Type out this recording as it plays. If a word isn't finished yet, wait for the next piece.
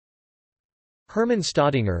Hermann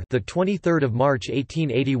Staudinger, the 23rd of March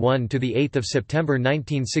 1881 to the 8th of September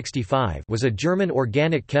 1965, was a German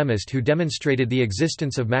organic chemist who demonstrated the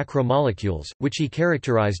existence of macromolecules, which he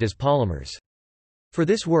characterized as polymers. For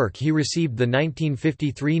this work he received the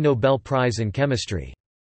 1953 Nobel Prize in Chemistry.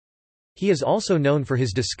 He is also known for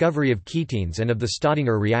his discovery of ketenes and of the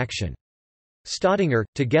Staudinger reaction. Staudinger,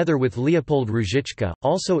 together with Leopold Ruzicka,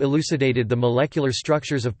 also elucidated the molecular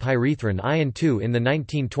structures of pyrethrin I and II in the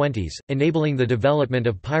 1920s, enabling the development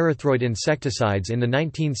of pyrethroid insecticides in the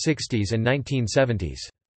 1960s and 1970s.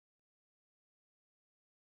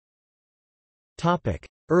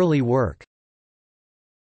 Early work.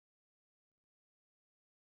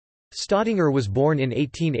 Staudinger was born in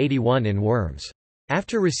 1881 in Worms.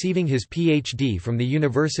 After receiving his Ph.D. from the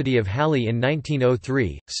University of Halle in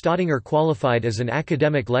 1903, Staudinger qualified as an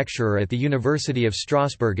academic lecturer at the University of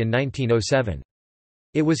Strasbourg in 1907.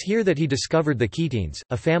 It was here that he discovered the ketenes,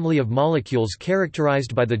 a family of molecules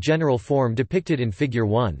characterized by the general form depicted in Figure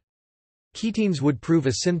 1. Ketenes would prove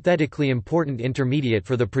a synthetically important intermediate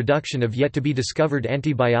for the production of yet-to-be-discovered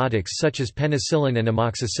antibiotics such as penicillin and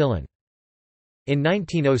amoxicillin. In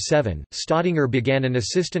 1907, Staudinger began an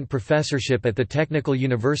assistant professorship at the Technical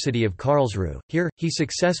University of Karlsruhe. Here, he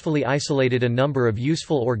successfully isolated a number of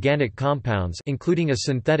useful organic compounds including a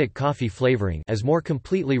synthetic coffee flavoring as more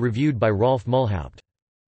completely reviewed by Rolf Mulhaupt.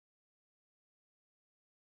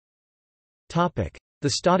 The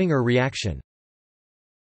Staudinger reaction.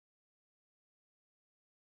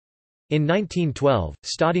 In 1912,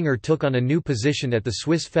 Staudinger took on a new position at the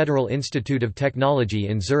Swiss Federal Institute of Technology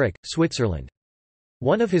in Zurich, Switzerland.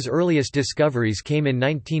 One of his earliest discoveries came in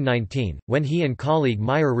 1919, when he and colleague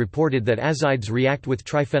Meyer reported that azides react with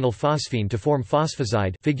triphenylphosphine to form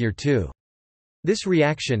phosphazide Figure 2. This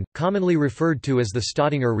reaction, commonly referred to as the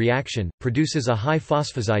Staudinger reaction, produces a high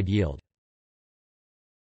phosphazide yield.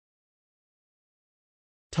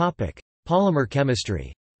 Polymer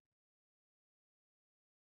chemistry.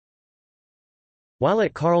 While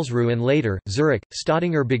at Karlsruhe and later, Zurich,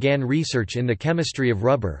 Staudinger began research in the chemistry of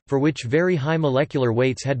rubber, for which very high molecular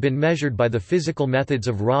weights had been measured by the physical methods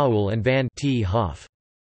of Raoul and van 't Hoff.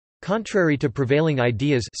 Contrary to prevailing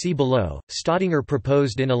ideas see below, Staudinger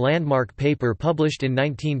proposed in a landmark paper published in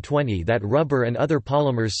 1920 that rubber and other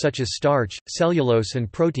polymers such as starch, cellulose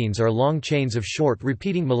and proteins are long chains of short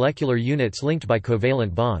repeating molecular units linked by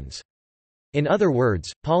covalent bonds. In other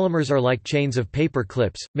words, polymers are like chains of paper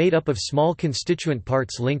clips, made up of small constituent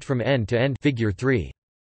parts linked from end to end Figure 3.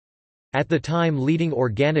 At the time, leading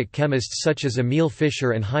organic chemists such as Emil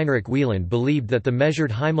Fischer and Heinrich Wieland believed that the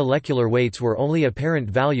measured high molecular weights were only apparent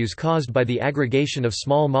values caused by the aggregation of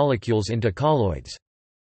small molecules into colloids.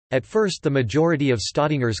 At first the majority of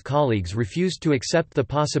Staudinger's colleagues refused to accept the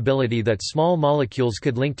possibility that small molecules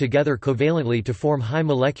could link together covalently to form high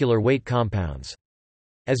molecular weight compounds.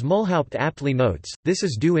 As Mulhaupt aptly notes, this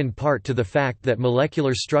is due in part to the fact that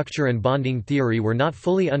molecular structure and bonding theory were not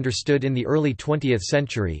fully understood in the early 20th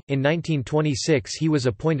century. In 1926, he was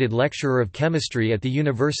appointed lecturer of chemistry at the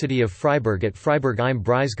University of Freiburg at Freiburg im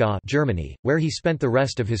Breisgau, Germany, where he spent the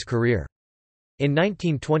rest of his career. In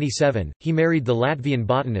 1927, he married the Latvian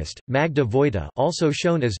botanist, Magda Vojta, also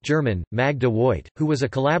shown as German, Magda Voigt, who was a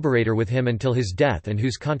collaborator with him until his death and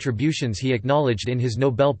whose contributions he acknowledged in his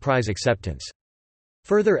Nobel Prize acceptance.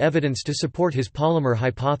 Further evidence to support his polymer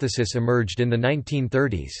hypothesis emerged in the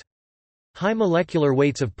 1930s. High molecular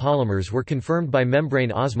weights of polymers were confirmed by membrane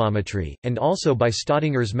osmometry, and also by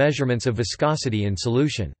Staudinger's measurements of viscosity in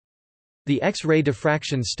solution. The X-ray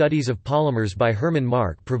diffraction studies of polymers by Hermann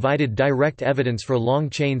Mark provided direct evidence for long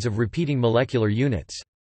chains of repeating molecular units.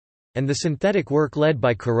 And the synthetic work led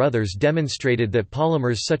by Carruthers demonstrated that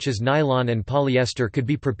polymers such as nylon and polyester could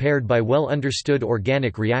be prepared by well-understood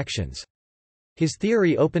organic reactions. His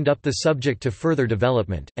theory opened up the subject to further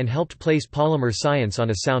development, and helped place polymer science on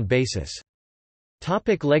a sound basis.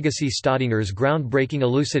 Legacy. Staudinger's groundbreaking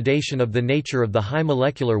elucidation of the nature of the high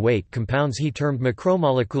molecular weight compounds he termed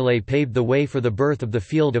macromoleculae paved the way for the birth of the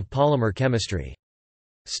field of polymer chemistry.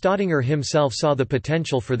 Staudinger himself saw the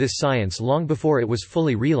potential for this science long before it was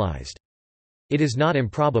fully realized. It is not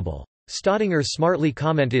improbable. Staudinger smartly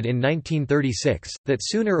commented in 1936, that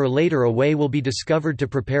sooner or later a way will be discovered to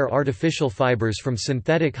prepare artificial fibers from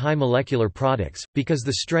synthetic high molecular products, because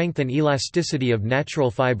the strength and elasticity of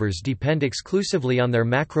natural fibers depend exclusively on their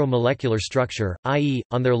macromolecular structure, i.e.,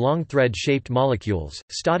 on their long thread-shaped molecules.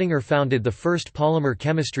 Staudinger founded the first polymer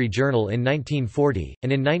chemistry journal in 1940,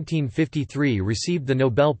 and in 1953 received the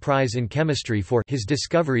Nobel Prize in Chemistry for his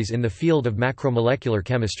discoveries in the field of macromolecular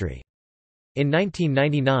chemistry. In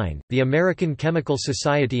 1999, the American Chemical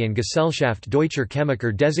Society and Gesellschaft Deutscher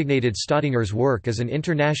Chemiker designated Staudinger's work as an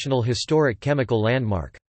international historic chemical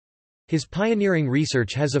landmark. His pioneering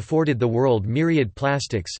research has afforded the world myriad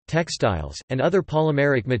plastics, textiles, and other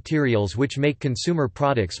polymeric materials which make consumer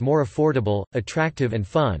products more affordable, attractive and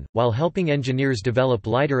fun, while helping engineers develop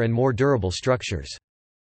lighter and more durable structures.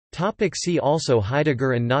 See also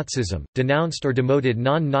Heidegger and Nazism, denounced or demoted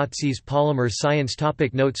non-Nazis. Polymer science.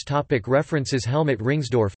 Notes. References. Helmut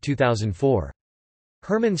Ringsdorf 2004.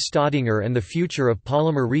 Hermann Staudinger and the Future of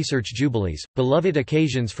Polymer Research. Jubilees, beloved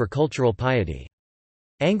occasions for cultural piety.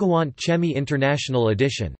 Angewandte Chemie International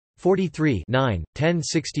edition. 43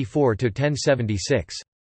 1064–1076.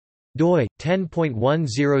 doi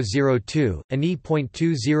 10.1002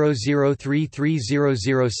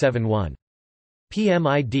 ani.2003300071.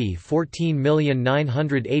 PMID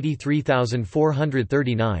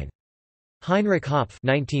 14983439. Heinrich Hopf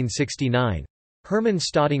 1969. Hermann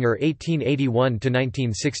Staudinger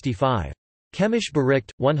 1881–1965. Chemische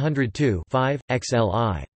Bericht 102 5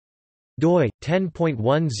 XLI. doi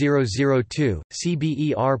 10.1002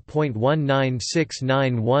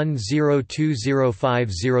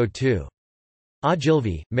 CBER.19691020502.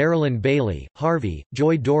 Ogilvy, Marilyn Bailey, Harvey,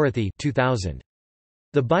 Joy Dorothy 2000.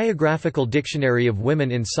 The Biographical Dictionary of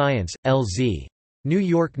Women in Science, L.Z. New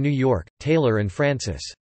York, New York, Taylor and Francis.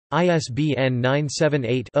 ISBN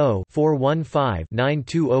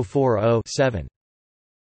 978-0-415-92040-7.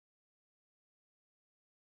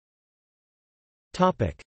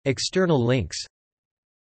 External links.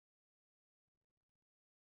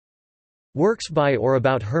 Works by or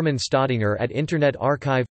about Hermann Staudinger at Internet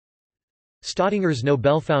Archive. Staudinger's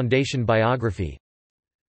Nobel Foundation biography.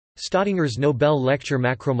 Staudinger's Nobel Lecture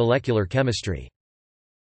Macromolecular Chemistry